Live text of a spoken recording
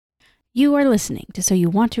You are listening to So You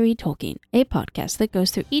Want to Read Tolkien, a podcast that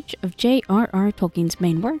goes through each of J.R.R. Tolkien's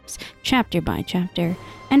main works, chapter by chapter,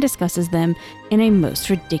 and discusses them in a most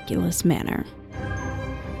ridiculous manner.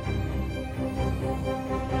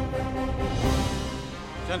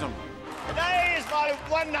 Gentlemen. Today is my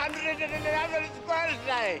 111th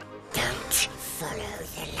birthday. Don't follow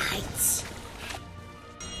the lights.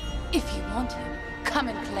 If you want him, come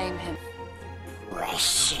and claim him.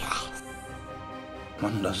 Precious.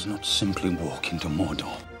 One does not simply walk into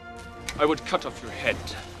Mordor. I would cut off your head,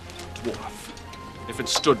 dwarf, if it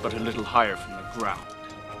stood but a little higher from the ground.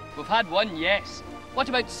 We've had one, yes. What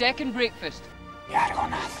about second breakfast?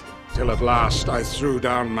 Yargonath. Till at last I threw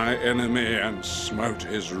down my enemy and smote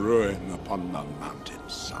his ruin upon the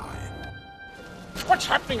mountainside. What's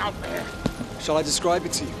happening out there? Shall I describe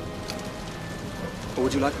it to you? Or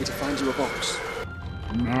would you like me to find you a box?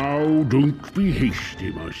 Now don't be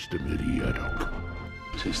hasty, Master Meriadoc.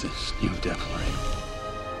 What is this new devilry?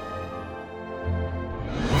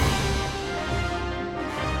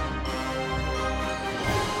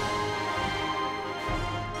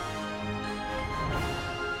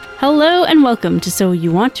 Hello and welcome to So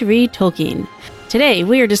You Want to Read Tolkien. Today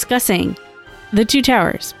we are discussing The Two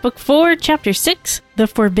Towers, Book 4, Chapter 6, The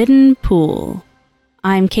Forbidden Pool.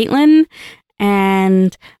 I'm Caitlin,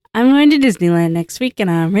 and I'm going to Disneyland next week,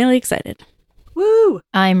 and I'm really excited. Woo!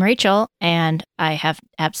 I'm Rachel, and I have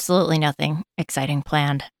absolutely nothing exciting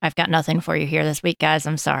planned. I've got nothing for you here this week, guys.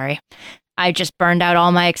 I'm sorry. I just burned out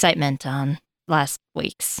all my excitement on last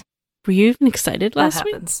week's. Were you even excited last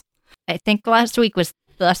week? I think last week was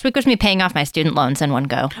me paying off my student loans in one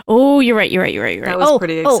go. Oh, you're right. That was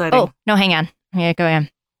pretty exciting. Oh, no, hang on. Yeah, go ahead.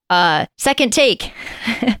 Second take.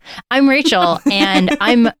 I'm Rachel, and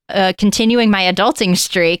I'm continuing my adulting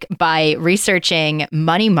streak by researching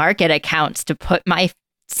money market accounts to put my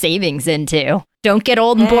savings into. Don't get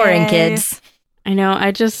old and boring, kids. I know.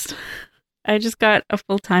 I just got a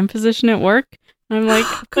full-time position at work. I'm like,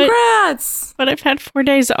 congrats! But I've had 4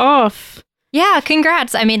 days off. Yeah,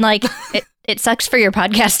 congrats. I mean, like, it sucks for your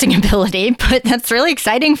podcasting ability, but that's really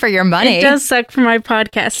exciting for your money. It does suck for my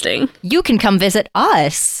podcasting. You can come visit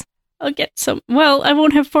us. I'll get some. Well, I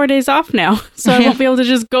won't have 4 days off now, so I won't be able to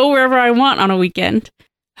just go wherever I want on a weekend.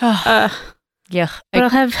 Yeah. But I'll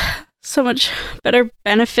have so much better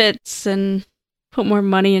benefits and put more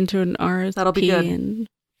money into an RSP. That'll be good. And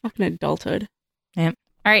fucking adulthood. Yeah.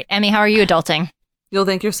 All right, Emmy, how are you adulting? You'll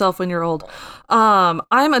thank yourself when you're old. I'm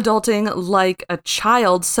adulting like a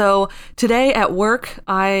child. So today at work,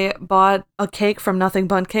 I bought a cake from Nothing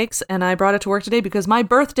Bundt Cakes, and I brought it to work today because my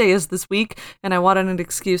birthday is this week, and I wanted an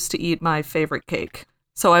excuse to eat my favorite cake.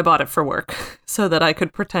 So I bought it for work so that I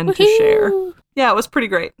could pretend to share. Yeah, it was pretty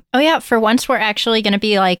great. Oh yeah, for once we're actually going to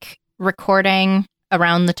be like recording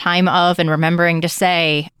around the time of and remembering to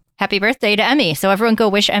say happy birthday to Emmy. So everyone go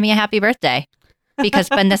wish Emmy a happy birthday. Because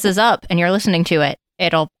when this is up and you're listening to it,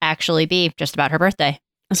 it'll actually be just about her birthday.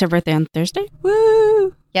 It's her birthday on Thursday?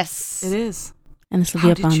 Woo! Yes. It is. And this will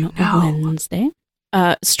be up on Wednesday.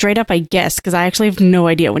 Straight up, I guess, because I actually have no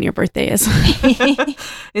idea when your birthday is.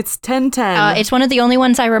 It's 10/10. It's one of the only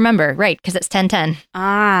ones I remember, right, because it's 10/10.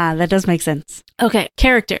 Ah, that does make sense. Okay,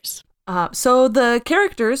 characters. So the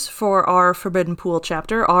characters for our Forbidden Pool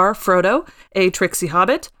chapter are Frodo, a tricksy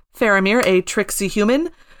hobbit, Faramir, a tricksy human,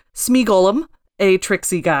 Smeagolum, a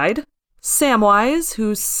tricksy guide, Samwise,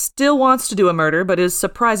 who still wants to do a murder but is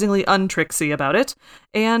surprisingly untricksy about it,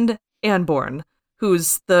 and Anborn,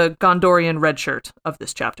 who's the Gondorian redshirt of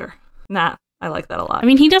this chapter. Nah, I like that a lot. I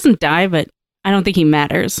mean, he doesn't die, but I don't think he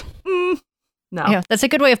matters. No. Yeah, that's a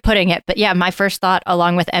good way of putting it. But yeah, my first thought,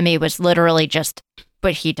 along with Emmy, was literally just,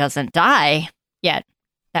 but he doesn't die yet,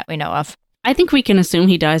 that we know of. I think we can assume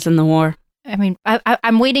he dies in the war. I mean,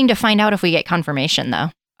 I'm waiting to find out if we get confirmation, though.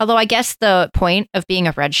 Although I guess the point of being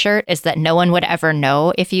a red shirt is that no one would ever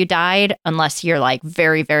know if you died unless you're like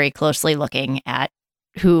very, very closely looking at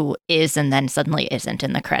who is and then suddenly isn't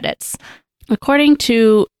in the credits. According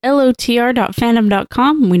to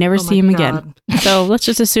lotr.fandom.com, we never see him again. So let's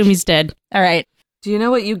just assume he's dead. All right. Do you know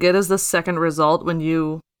what you get as the second result when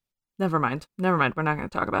you... Never mind. We're not going to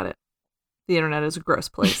talk about it. The internet is a gross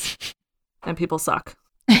place. And people suck.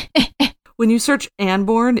 When you search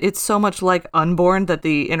Anborn, it's so much like Unborn that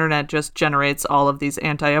the internet just generates all of these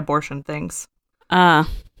anti-abortion things. I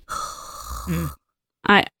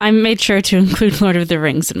made sure to include Lord of the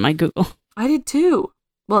Rings in my Google. I did too.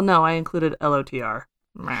 Well, no, I included LOTR.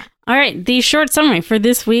 All right, the short summary for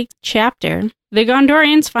this week's chapter. The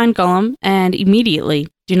Gondorians find Gollum and immediately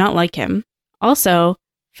do not like him. Also,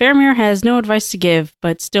 Faramir has no advice to give,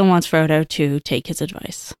 but still wants Frodo to take his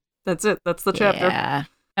advice. That's it. That's the chapter. Yeah.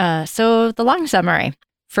 So the long summary.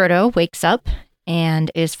 Frodo wakes up and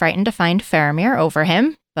is frightened to find Faramir over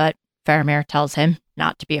him, but Faramir tells him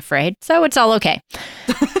not to be afraid, so it's all okay.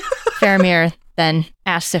 Faramir then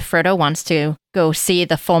asks if Frodo wants to go see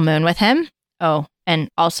the full moon with him. Oh, and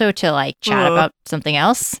also to chat about something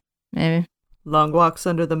else. Maybe. Long walks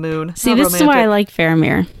under the moon. See, this is why I like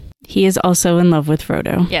Faramir. He is also in love with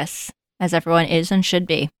Frodo. Yes, as everyone is and should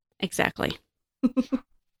be. Exactly.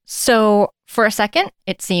 So, for a second,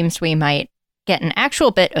 it seems we might get an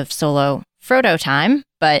actual bit of solo Frodo time,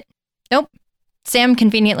 but nope. Sam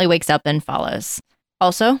conveniently wakes up and follows.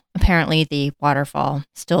 Also, apparently the waterfall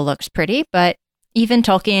still looks pretty, but even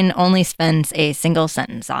Tolkien only spends a single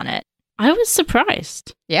sentence on it. I was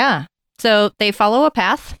surprised. Yeah. So they follow a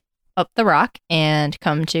path up the rock and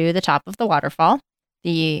come to the top of the waterfall.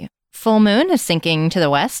 The full moon is sinking to the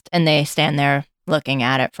west, and they stand there looking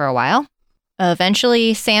at it for a while.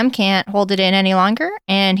 Eventually, Sam can't hold it in any longer,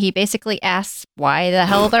 and he basically asks why the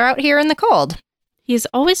hell they're out here in the cold. He's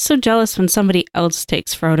always so jealous when somebody else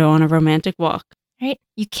takes Frodo on a romantic walk. Right?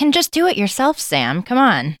 You can just do it yourself, Sam. Come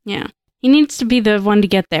on. Yeah. He needs to be the one to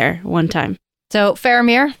get there one time. So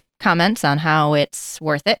Faramir comments on how it's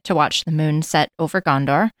worth it to watch the moon set over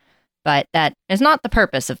Gondor, but that is not the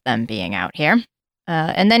purpose of them being out here.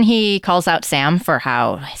 And then he calls out Sam for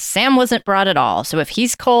how Sam wasn't brought at all, so if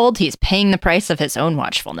he's cold, he's paying the price of his own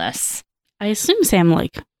watchfulness. I assume Sam,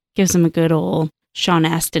 gives him a good old Sean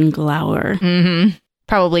Astin glower. Mm-hmm.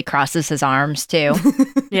 Probably crosses his arms, too.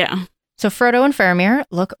 Yeah. So Frodo and Faramir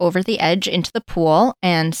look over the edge into the pool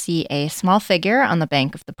and see a small figure on the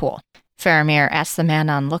bank of the pool. Faramir asks the man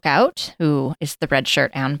on lookout, who is the red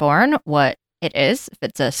shirt Anborn, what it is, if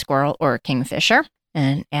it's a squirrel or a kingfisher.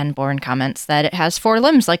 And Anborn comments that it has 4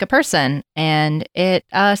 limbs like a person, and it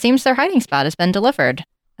seems their hiding spot has been delivered.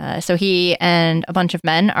 So he and a bunch of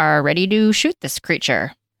men are ready to shoot this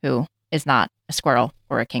creature, who is not a squirrel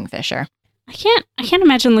or a kingfisher. I can't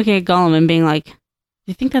imagine looking at Gollum and being like, do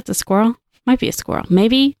you think that's a squirrel? Might be a squirrel.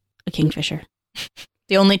 Maybe a kingfisher.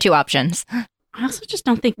 The only 2 options. I also just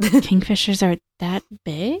don't think kingfishers are that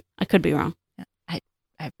big. I could be wrong.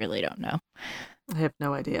 I really don't know. I have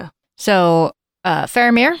no idea. So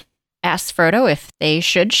Faramir asks Frodo if they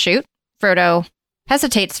should shoot. Frodo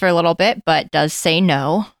hesitates for a little bit, but does say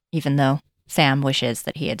no, even though Sam wishes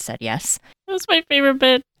that he had said yes. That was my favorite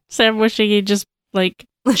bit. Sam wishing he just,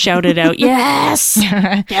 shouted out, yes!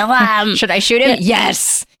 Kill him! Should I shoot him?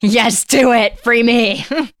 Yes! Yes, do it! Free me!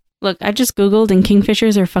 Look, I just Googled and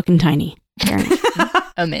kingfishers are fucking tiny.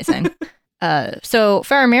 Amazing. So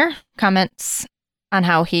Faramir comments on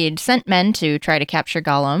how he'd sent men to try to capture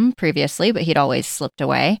Gollum previously, but he'd always slipped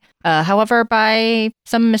away. However, by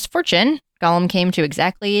some misfortune, Gollum came to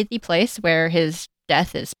exactly the place where his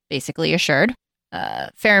death is basically assured.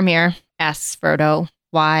 Faramir asks Frodo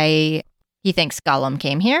why he thinks Gollum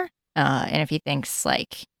came here, and if he thinks,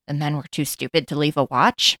 the men were too stupid to leave a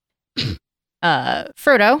watch.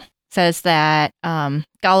 Frodo says that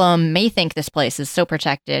Gollum may think this place is so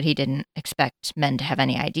protected he didn't expect men to have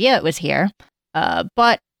any idea it was here.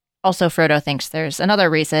 But also Frodo thinks there's another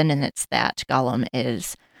reason, and it's that Gollum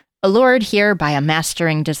is allured here by a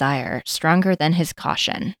mastering desire, stronger than his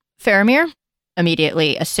caution. Faramir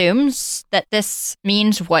immediately assumes that this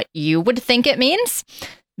means what you would think it means,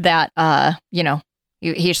 that,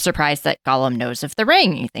 he's surprised that Gollum knows of the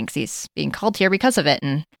ring. He thinks he's being called here because of it,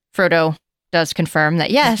 and Frodo does confirm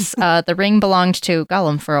that, yes, the ring belonged to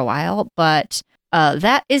Gollum for a while, but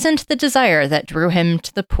that isn't the desire that drew him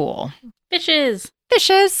to the pool. Fishes!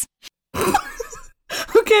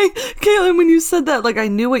 Okay, Caitlin, when you said that, I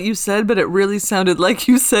knew what you said, but it really sounded like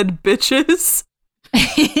you said bitches.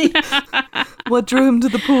 What drew him to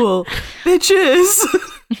the pool? Bitches!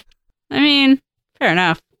 I mean, fair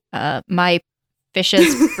enough. My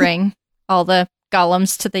fishes bring all the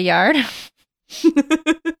golems to the yard.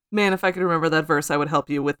 Man, if I could remember that verse, I would help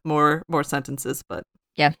you with more sentences, but...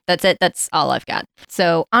 Yeah, that's it. That's all I've got.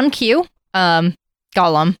 So, on cue,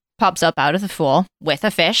 Gollum pops up out of the pool with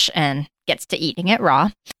a fish and gets to eating it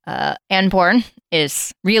raw. Anborn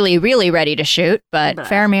is really, really ready to shoot, but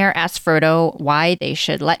Faramir asks Frodo why they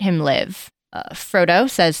should let him live. Frodo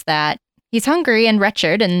says that he's hungry and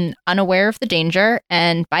wretched and unaware of the danger,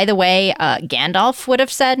 and by the way, Gandalf would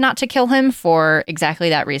have said not to kill him for exactly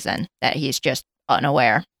that reason, that he's just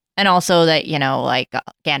unaware. And also that,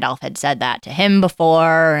 Gandalf had said that to him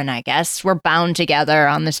before, and I guess we're bound together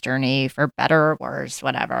on this journey for better or worse,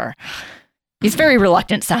 whatever. He's very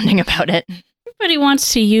reluctant sounding about it. Everybody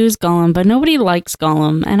wants to use Gollum, but nobody likes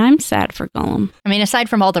Gollum, and I'm sad for Gollum. I mean, aside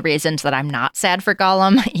from all the reasons that I'm not sad for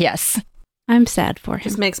Gollum, yes. I'm sad for him.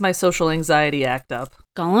 Just makes my social anxiety act up.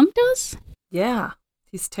 Gollum does? Yeah,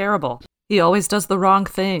 he's terrible. He always does the wrong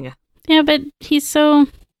thing. Yeah, but he's so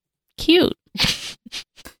cute.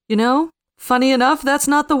 You know, funny enough, that's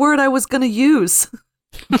not the word I was going to use.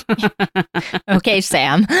 Okay,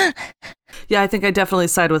 Sam. Yeah, I think I definitely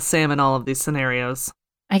side with Sam in all of these scenarios.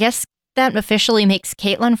 I guess that officially makes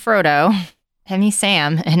Caitlin Frodo, Hemi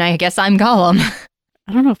Sam, and I guess I'm Gollum.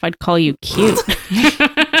 I don't know if I'd call you cute.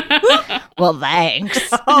 Well, thanks.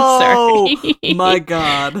 Oh, Sorry. my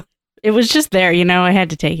God. It was just there, I had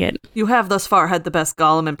to take it. You have thus far had the best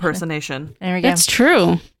Gollum impersonation. There we go. That's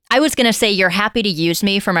true. I was going to say you're happy to use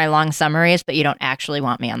me for my long summaries, but you don't actually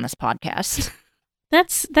want me on this podcast.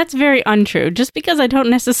 That's very untrue. Just because I don't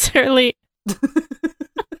necessarily...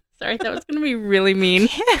 Sorry, that was going to be really mean.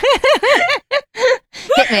 Hit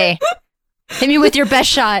me. Hit me with your best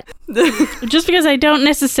shot. Just because I don't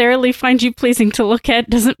necessarily find you pleasing to look at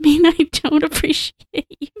doesn't mean I don't appreciate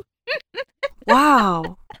you.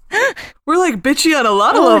 Wow. We're like bitchy on a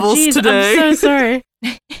lot of levels geez, today. I'm so sorry.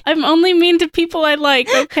 I'm only mean to people I like,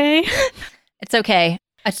 okay? It's okay.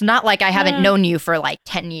 It's not like I haven't known you for like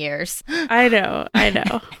 10 years. I know.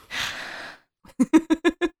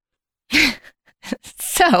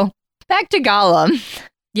 So, back to Gollum.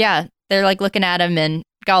 Yeah, they're like looking at him, and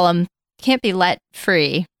Gollum can't be let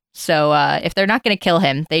free. So, if they're not going to kill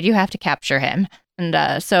him, they do have to capture him.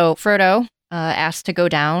 And so Frodo asked to go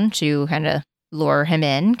down to kind of lure him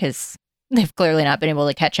in, because they've clearly not been able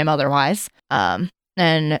to catch him otherwise.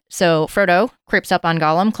 And so Frodo creeps up on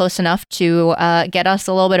Gollum close enough to get us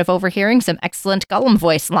a little bit of overhearing some excellent Gollum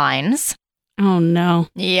voice lines. Oh, no.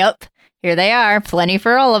 Yep. Here they are. Plenty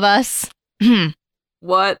for all of us.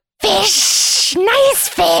 What? Fish! Nice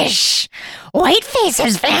fish! Whiteface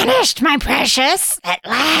has vanished, my precious. At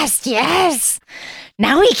last, yes.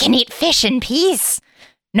 Now we can eat fish in peace.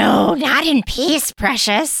 No, not in peace,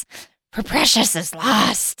 precious. For precious is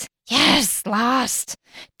lost. Yes, lost.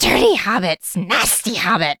 Dirty hobbits, nasty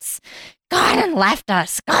hobbits. Gone and left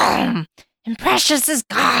us. Gone. And precious is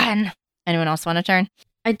gone. Anyone else want to turn?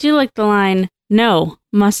 I do like the line, no,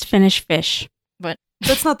 must finish fish. But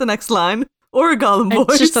That's not the next line. Or a Gollum voice.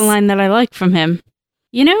 It's just a line that I like from him.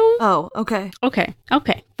 Oh, okay. Okay,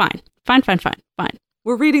 fine.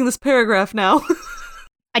 We're reading this paragraph now.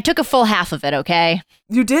 I took a full half of it, okay?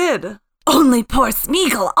 You did. Only poor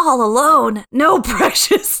Smeagol all alone. No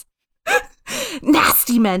precious.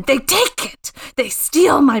 Nasty men, they take it. They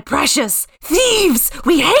steal my precious. Thieves,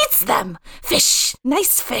 we hates them. Fish,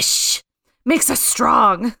 nice fish. Makes us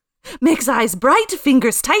strong. Makes eyes bright,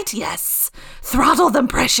 fingers tight, yes. Throttle them,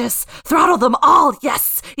 precious. Throttle them all,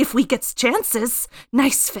 yes. If we gets chances.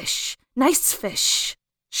 Nice fish. Nice fish.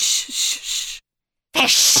 Shh, shh, shh.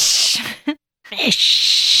 Fish.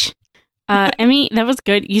 Fish. Emmy, that was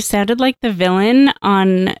good. You sounded like the villain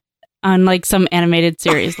on like some animated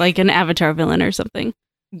series, like an Avatar villain or something.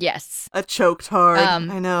 Yes. A choked hard.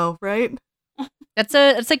 I know, right? That's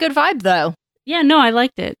a good vibe, though. Yeah, no, I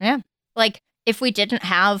liked it. Yeah. Like, if we didn't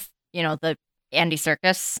have, the Andy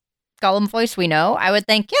Serkis Gollum voice we know, I would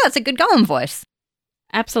think, yeah, that's a good Gollum voice.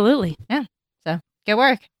 Absolutely. Yeah. So, good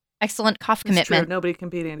work. Excellent cough commitment. True. Nobody can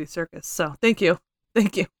beat Andy Serkis, so thank you.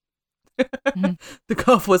 Mm-hmm. The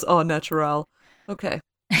cough was au naturel. Okay.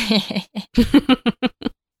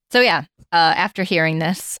 So yeah, after hearing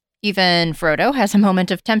this, even Frodo has a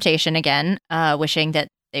moment of temptation again, wishing that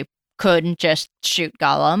they could just shoot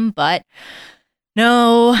Gollum, but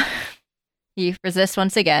no, he resists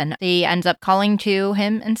once again. He ends up calling to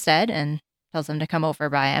him instead and tells him to come over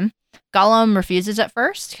by him. Gollum refuses at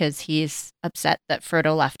first because he's upset that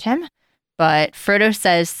Frodo left him, but Frodo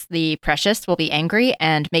says the Precious will be angry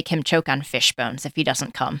and make him choke on fish bones if he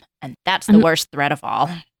doesn't come, and that's the worst threat of all.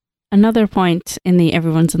 Another point in the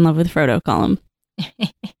everyone's in love with Frodo column.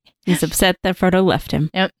 He's upset that Frodo left him.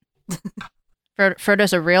 Yep.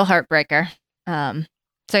 Frodo's a real heartbreaker.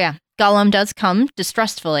 So yeah, Gollum does come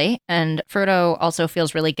distrustfully, and Frodo also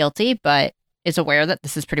feels really guilty, but is aware that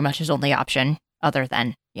this is pretty much his only option other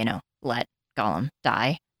than, let Gollum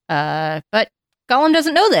die. But Gollum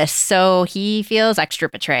doesn't know this, so he feels extra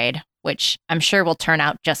betrayed, which I'm sure will turn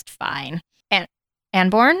out just fine.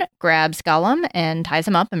 Anborn grabs Gollum and ties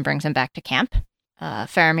him up and brings him back to camp.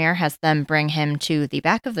 Faramir has them bring him to the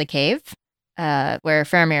back of the cave, where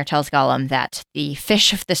Faramir tells Gollum that the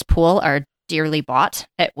fish of this pool are dearly bought,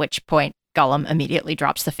 at which point Gollum immediately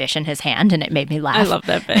drops the fish in his hand, and it made me laugh. I love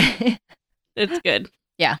that bit. It's good.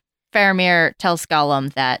 Yeah. Faramir tells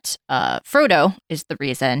Gollum that Frodo is the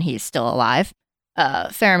reason he's still alive.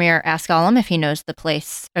 Faramir asks Gollum if he knows the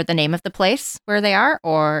place or the name of the place where they are,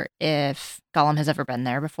 or if Gollum has ever been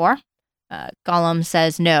there before. Gollum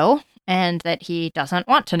says no, and that he doesn't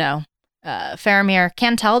want to know. Faramir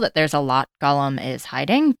can tell that there's a lot Gollum is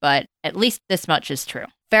hiding, but at least this much is true.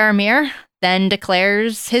 Faramir then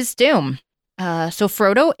declares his doom. So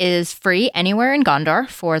Frodo is free anywhere in Gondor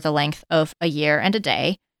for the length of a year and a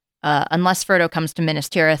day, unless Frodo comes to Minas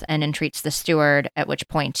Tirith and entreats the steward, at which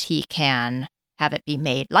point he can have it be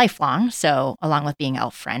made lifelong. So along with being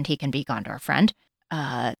elf friend, he can be Gondor friend.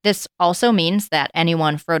 This also means that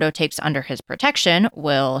anyone Frodo takes under his protection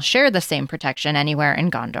will share the same protection anywhere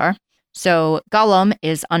in Gondor. So Gollum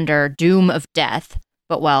is under doom of death,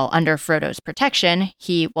 but while under Frodo's protection,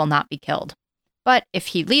 he will not be killed. But if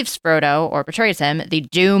he leaves Frodo or betrays him, the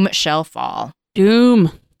doom shall fall.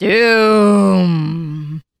 Doom.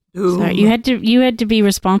 Doom. Sorry, you had to be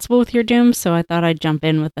responsible with your doom, so I thought I'd jump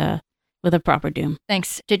in with a proper doom.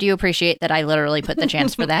 Thanks. Did you appreciate that I literally put the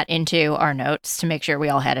chance for that into our notes to make sure we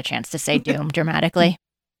all had a chance to say doom dramatically?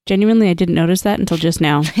 Genuinely, I didn't notice that until just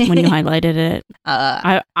now when you highlighted it.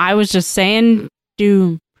 I was just saying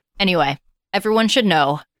doom. Anyway, everyone should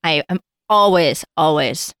know I am always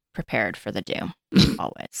prepared for the doom.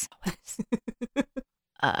 Always.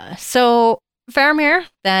 So Faramir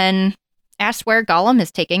then asks where Gollum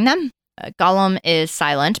is taking them. Gollum is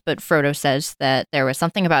silent, but Frodo says that there was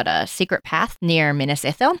something about a secret path near Minas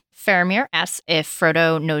Ithil. Faramir asks if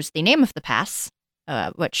Frodo knows the name of the pass,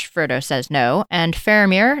 which Frodo says no, and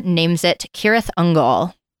Faramir names it Cirith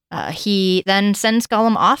Ungol. He then sends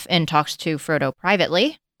Gollum off and talks to Frodo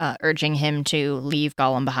privately, urging him to leave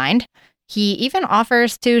Gollum behind. He even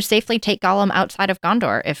offers to safely take Gollum outside of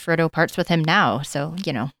Gondor if Frodo parts with him now, so,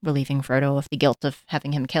 relieving Frodo of the guilt of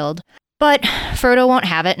having him killed. But Frodo won't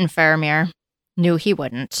have it, and Faramir knew he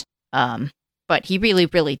wouldn't. But he really,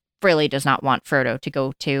 really, really does not want Frodo to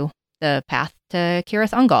go to the path to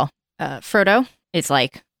Cirith Ungol. Frodo is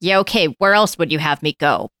like, yeah, okay, where else would you have me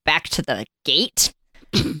go? Back to the gate?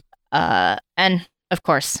 And, of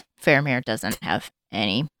course, Faramir doesn't have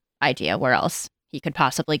any idea where else he could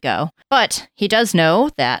possibly go. But he does know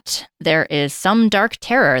that there is some dark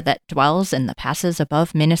terror that dwells in the passes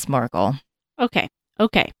above Minas Morgul. Okay.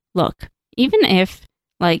 Look, even if,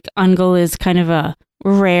 Ungol is kind of a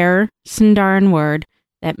rare Sindarin word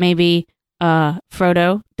that maybe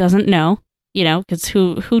Frodo doesn't know, because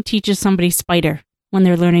who teaches somebody spider when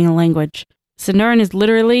they're learning a language? Sindarin is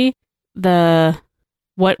literally what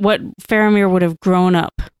Faramir would have grown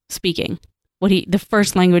up speaking, the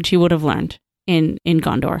first language he would have learned in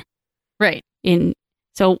Gondor. Right.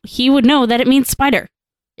 So he would know that it means spider.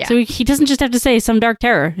 Yeah. So he doesn't just have to say some dark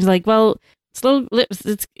terror. He's like, well,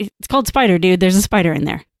 it's called spider, dude. There's a spider in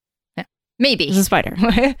there. Yeah. Maybe. There's a spider.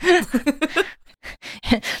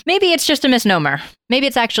 Maybe it's just a misnomer. Maybe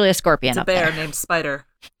it's actually a scorpion. It's a bear named Spider.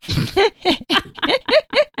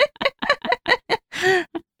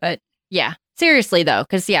 But yeah, seriously though,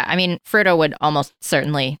 because Frodo would almost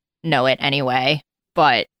certainly know it anyway.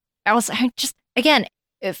 But if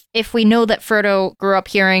we know that Frodo grew up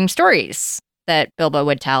hearing stories that Bilbo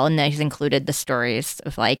would tell, and he's included the stories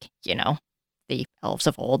of the elves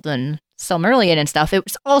of old and Silmarillion and stuff, it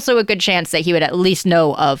was also a good chance that he would at least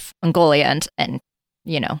know of Ungoliant and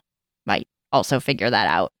might also figure that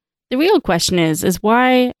out. The real question is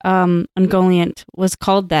why Ungoliant was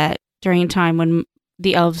called that during a time when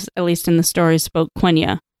the elves, at least in the stories, spoke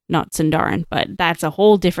Quenya, not Sindarin, but that's a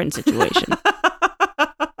whole different situation.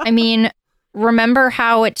 Remember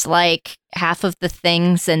how it's like half of the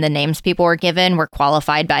things and the names people were given were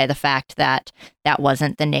qualified by the fact that that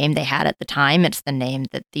wasn't the name they had at the time. It's the name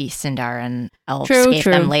that the Sindarin elves gave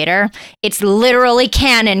them later. It's literally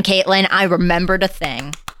canon, Caitlin. I remembered a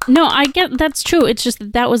thing. No, I get that's true. It's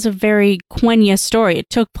just that was a very Quenya story. It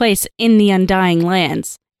took place in the Undying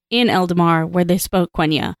Lands in Eldamar where they spoke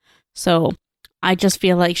Quenya. So I just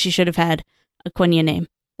feel like she should have had a Quenya name.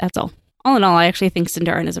 That's all. All in all, I actually think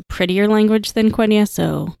Sindarin is a prettier language than Quenya,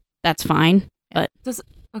 so that's fine. But does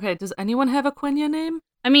anyone have a Quenya name?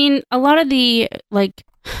 A lot of the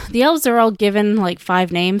elves are all given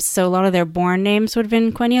 5 names, so a lot of their born names would have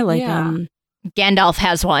been Quenya. Gandalf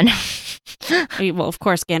has one. Well, of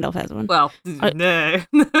course, Gandalf has one. Well, no.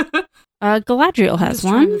 Galadriel has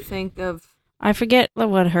one. I'm trying to think of. I forget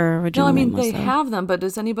what her original name was. They have them, but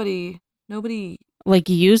does nobody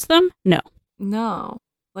use them? No. No.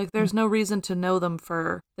 There's no reason to know them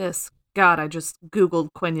for this. God, I just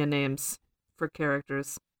Googled Quenya names for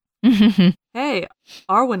characters. Hey,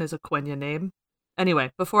 Arwen is a Quenya name.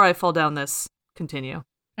 Anyway, before I fall down this, continue.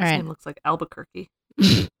 His name looks like Albuquerque.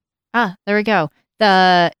 There we go.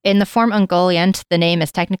 In the form Ungoliant, the name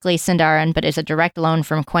is technically Sindarin, but is a direct loan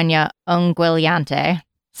from Quenya Ungweliante.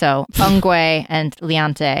 So Ungwe and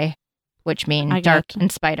Liante, which mean dark and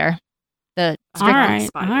spider. All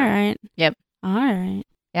right. Yep. All right.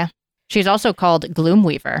 Yeah. She's also called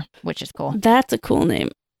Gloomweaver, which is cool. That's a cool name.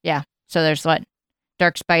 Yeah. So there's what?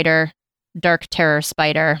 Dark Spider, Dark Terror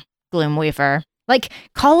Spider, Gloomweaver. Like,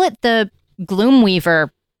 call it the Gloomweaver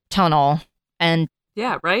Tunnel and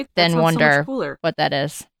Yeah, right? then That sounds so wonder much cooler. what that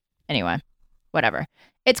is. Anyway, whatever.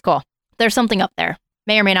 It's cool. There's something up there.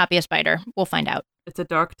 May or may not be a spider. We'll find out. It's a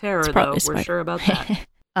dark terror, though. probably a We're spider. sure about that.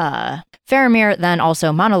 Faramir then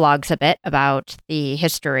also monologues a bit about the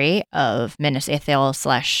history of Minas Ithil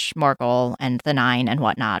 / Morgul and the Nine and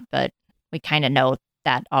whatnot, but we kind of know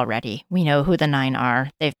that already. We know who the Nine are.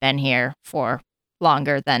 They've been here for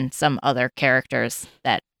longer than some other characters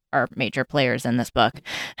that are major players in this book.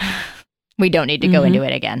 We don't need to go into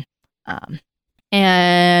it again.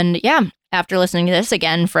 And yeah, after listening to this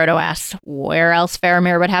again, Frodo asks where else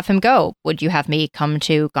Faramir would have him go. Would you have me come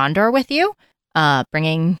to Gondor with you?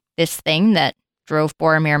 Bringing this thing that drove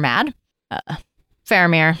Boromir mad?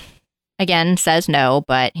 Faramir, again, says no,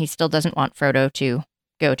 but he still doesn't want Frodo to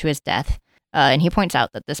go to his death. And he points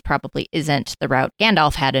out that this probably isn't the route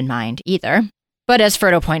Gandalf had in mind either. But as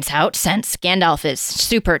Frodo points out, since Gandalf is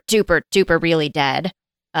super, duper, duper really dead,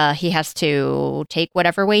 he has to take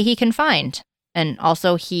whatever way he can find. And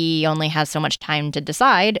also, he only has so much time to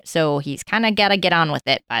decide, so he's kind of got to get on with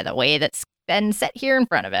it by the way that's been set here in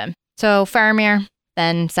front of him. So Faramir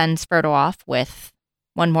then sends Frodo off with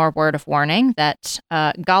one more word of warning that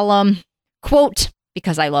Gollum, quote,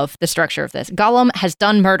 because I love the structure of this, Gollum has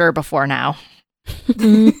done murder before now.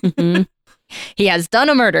 He has done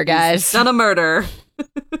a murder, guys. He's done a murder.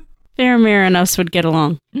 Faramir and us would get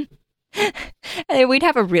along. We'd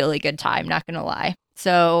have a really good time, not going to lie.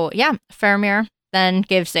 So, yeah, Faramir then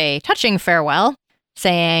gives a touching farewell,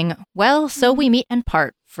 saying, well, so we meet and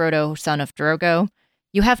part, Frodo, son of Drogo.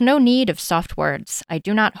 You have no need of soft words. I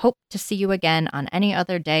do not hope to see you again on any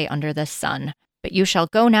other day under the sun, but you shall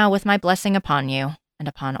go now with my blessing upon you and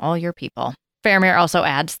upon all your people. Faramir also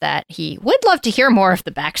adds that he would love to hear more of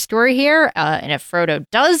the backstory here, and if Frodo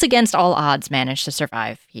does, against all odds, manage to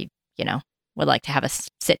survive, he, would like to have a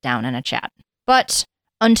sit down and a chat. But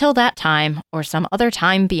until that time, or some other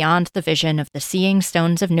time beyond the vision of the Seeing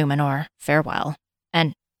Stones of Numenor, farewell.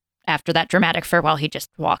 And after that dramatic farewell, he just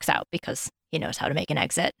walks out because he knows how to make an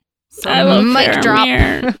exit. I love Mic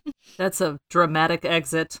Faramir. drop. That's a dramatic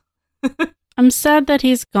exit. I'm sad that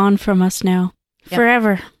he's gone from us now. Yep.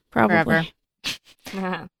 Forever, probably.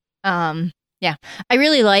 Forever. Yeah, I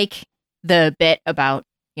really like the bit about,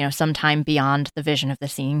 sometime beyond the vision of the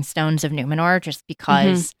Seeing Stones of Numenor, just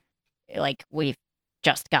because, we've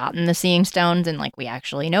just gotten the Seeing Stones and, we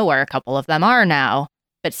actually know where a couple of them are now.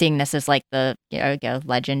 But seeing this as, the,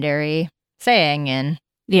 legendary saying in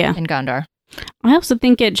Gondor. I also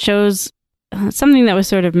think it shows something that was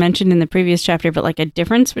sort of mentioned in the previous chapter, but, a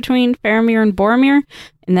difference between Faramir and Boromir,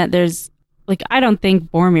 in that there's, I don't think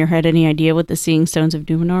Boromir had any idea what the Seeing Stones of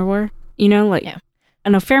Numenor were. Yeah. I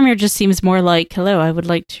know Faramir just seems more like, hello, I would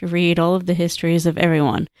like to read all of the histories of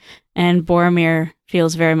everyone. And Boromir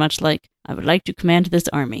feels very much like, I would like to command this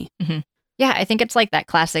army. Mm-hmm. Yeah, I think it's like that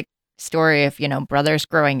classic story of, brothers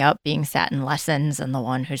growing up being sat in lessons and the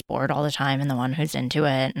one who's bored all the time and the one who's into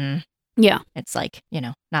it. And yeah, it's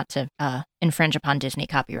not to infringe upon Disney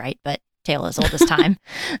copyright, but tale as old as time.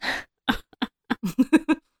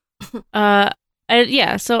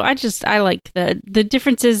 So I like the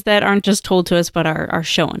differences that aren't just told to us, but are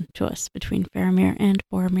shown to us between Faramir and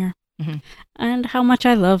Boromir. Mm-hmm. And how much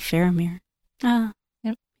I love Faramir.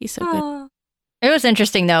 Yep. He's so good. It was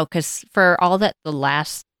interesting, though, because for all that the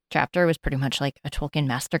last chapter was pretty much like a Tolkien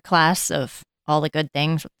masterclass of all the good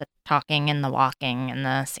things with the talking and the walking and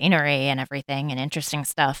the scenery and everything and interesting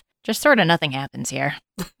stuff, just sort of nothing happens here.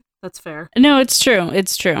 That's fair. No, it's true.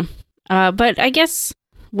 It's true. But I guess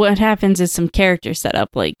what happens is some character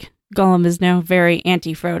setup, Gollum is now very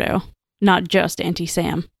anti-Frodo, not just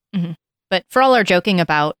anti-Sam. Mm-hmm. But for all our joking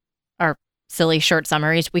about our silly short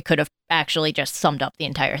summaries, we could have actually just summed up the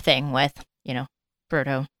entire thing with,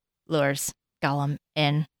 Frodo lures Gollum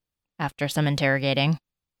in after some interrogating.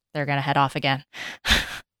 They're going to head off again.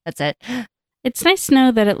 That's it. It's nice to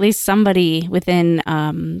know that at least somebody within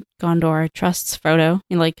Gondor trusts Frodo,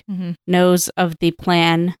 knows of the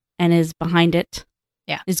plan and is behind it.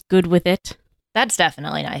 Yeah. Is good with it. That's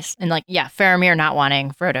definitely nice. And Faramir not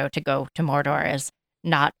wanting Frodo to go to Mordor is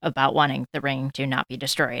not about wanting the ring to not be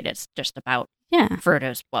destroyed. It's just about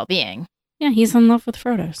Frodo's well-being. Yeah, he's in love with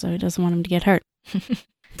Frodo, so he doesn't want him to get hurt.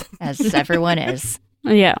 As everyone is.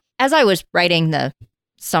 Yeah. As I was writing the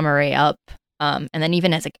summary up, and then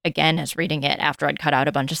even as reading it after I'd cut out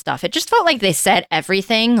a bunch of stuff, it just felt like they said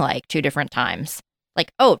everything 2 different times.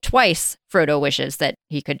 Twice Frodo wishes that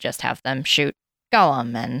he could just have them shoot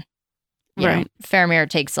Gollum, and Faramir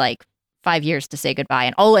takes 5 years to say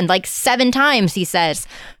goodbye. And like 7 times he says,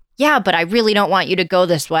 yeah, but I really don't want you to go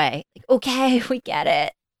this way. Like, okay, we get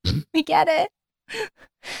it. We get it.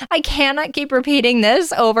 I cannot keep repeating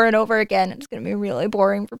this over and over again. It's going to be really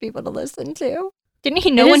boring for people to listen to. Didn't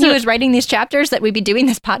he know when he was writing these chapters that we'd be doing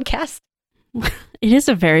this podcast? It is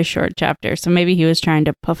a very short chapter, so maybe he was trying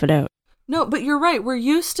to puff it out. No, but you're right. We're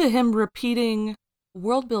used to him repeating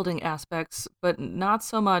world-building aspects, but not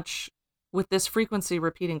so much with this frequency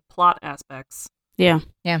repeating plot aspects. Yeah.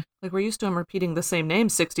 Yeah. Like, we're used to him repeating the same name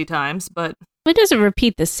 60 times, but... He doesn't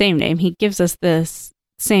repeat the same name. He gives us the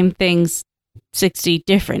same things, 60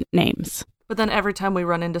 different names. But then every time we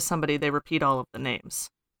run into somebody, they repeat all of the names.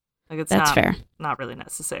 Like, That's fair. Not really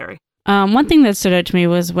necessary. One thing that stood out to me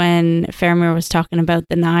was when Faramir was talking about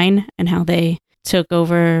the Nine and how they took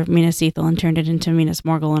over Minas Ithil and turned it into Minas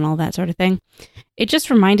Morgul and all that sort of thing. It just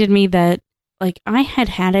reminded me that, like, I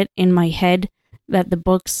had it in my head that the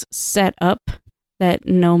books set up that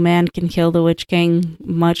no man can kill the Witch King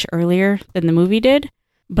much earlier than the movie did,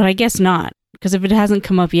 but I guess not, because if it hasn't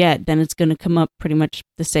come up yet, then it's going to come up pretty much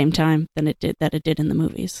the same time than it did in the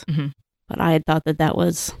movies. Mm-hmm. But I had thought that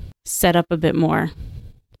was set up a bit more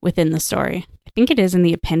within the story. I think it is in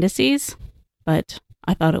the appendices, but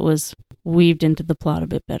I thought it was weaved into the plot a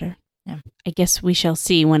bit better. Yeah. I guess we shall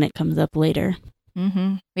see when it comes up later.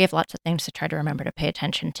 Mm-hmm. We have lots of things to try to remember to pay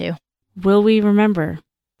attention to. Will we remember?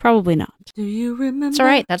 Probably not. Do you remember? It's all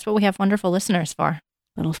right. That's what we have wonderful listeners for.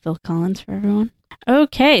 Little Phil Collins for everyone.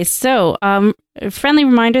 Okay, so a friendly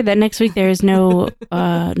reminder that next week there is no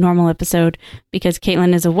normal episode because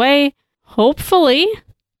Caitlin is away. Hopefully,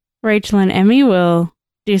 Rachel and Emmy will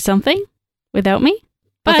do something without me.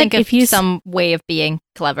 But think if you some way of being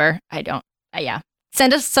clever. I don't. Yeah,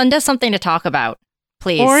 send us something to talk about,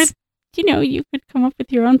 please. Or you could come up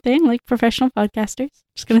with your own thing, like professional podcasters.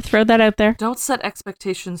 Just gonna throw that out there. Don't set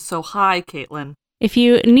expectations so high, Caitlin. If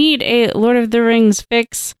you need a Lord of the Rings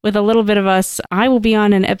fix with a little bit of us, I will be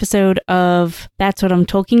on an episode of That's What I'm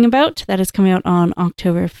Talking About. That is coming out on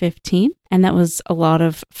October 15th. And that was a lot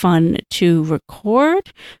of fun to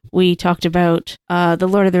record. We talked about the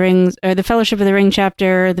Lord of the Rings, or the Fellowship of the Ring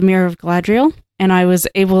chapter, The Mirror of Galadriel. And I was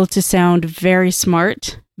able to sound very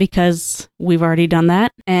smart because we've already done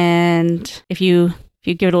that. And if you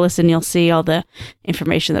give it a listen, you'll see all the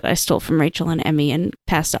information that I stole from Rachel and Emmy and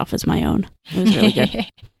passed off as my own. It was really good.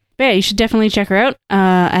 But yeah, you should definitely check her out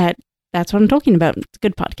at That's What I'm Talking About. It's a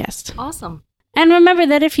good podcast. Awesome. And remember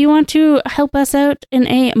that if you want to help us out in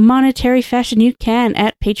a monetary fashion, you can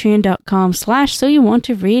at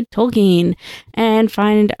patreon.com/soyouwanttoreadtolkien and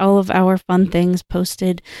find all of our fun things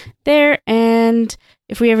posted there. And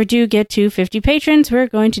if we ever do get to 50 patrons, we're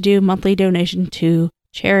going to do monthly donation to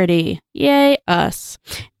charity. Yay, us.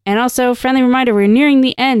 And also, friendly reminder, we're nearing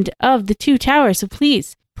the end of the Two Towers, so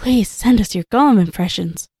please send us your Gollum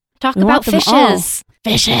impressions. Talk about fishes.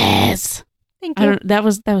 Fishes. Thank you. That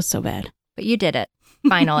was so bad. But you did it.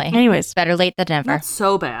 Finally. Anyways. Better late than never. Not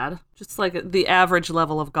so bad. Just like the average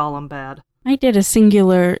level of Gollum bad. I did a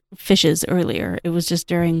singular fishes earlier. It was just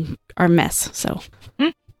during our mess, so.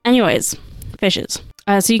 Anyways, fishes.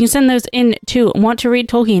 So you can send those in to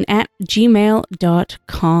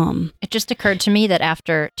wanttoreadtolkien@gmail.com. It just occurred to me that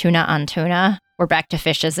after Tuna on Tuna, we're back to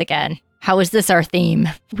fishes again. How is this our theme?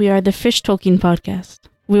 We are the Fish Tolkien podcast.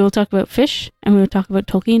 We will talk about fish, and we will talk about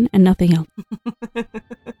Tolkien and nothing else.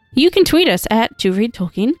 You can tweet us at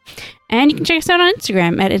 @ToReadTolkien, and you can check us out on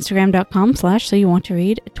Instagram at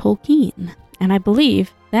instagram.com/soyouwanttoreadtolkien. And I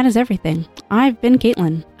believe that is everything. I've been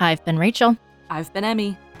Caitlin. I've been Rachel. I've been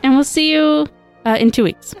Emmy. And we'll see you in 2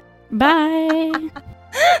 weeks. Bye.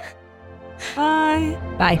 Bye.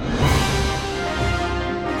 Bye.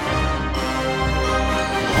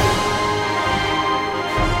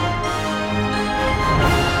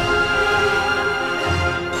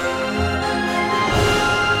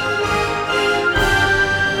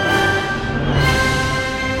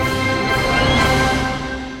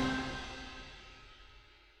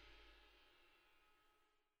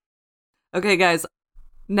 Okay, guys.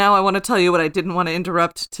 Now I want to tell you what I didn't want to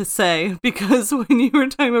interrupt to say, because when you were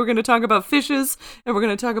talking, we're going to talk about fishes, and we're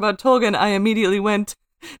going to talk about Tolkien, I immediately went,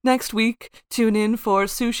 next week, tune in for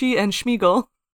Sushi and Schmeagol.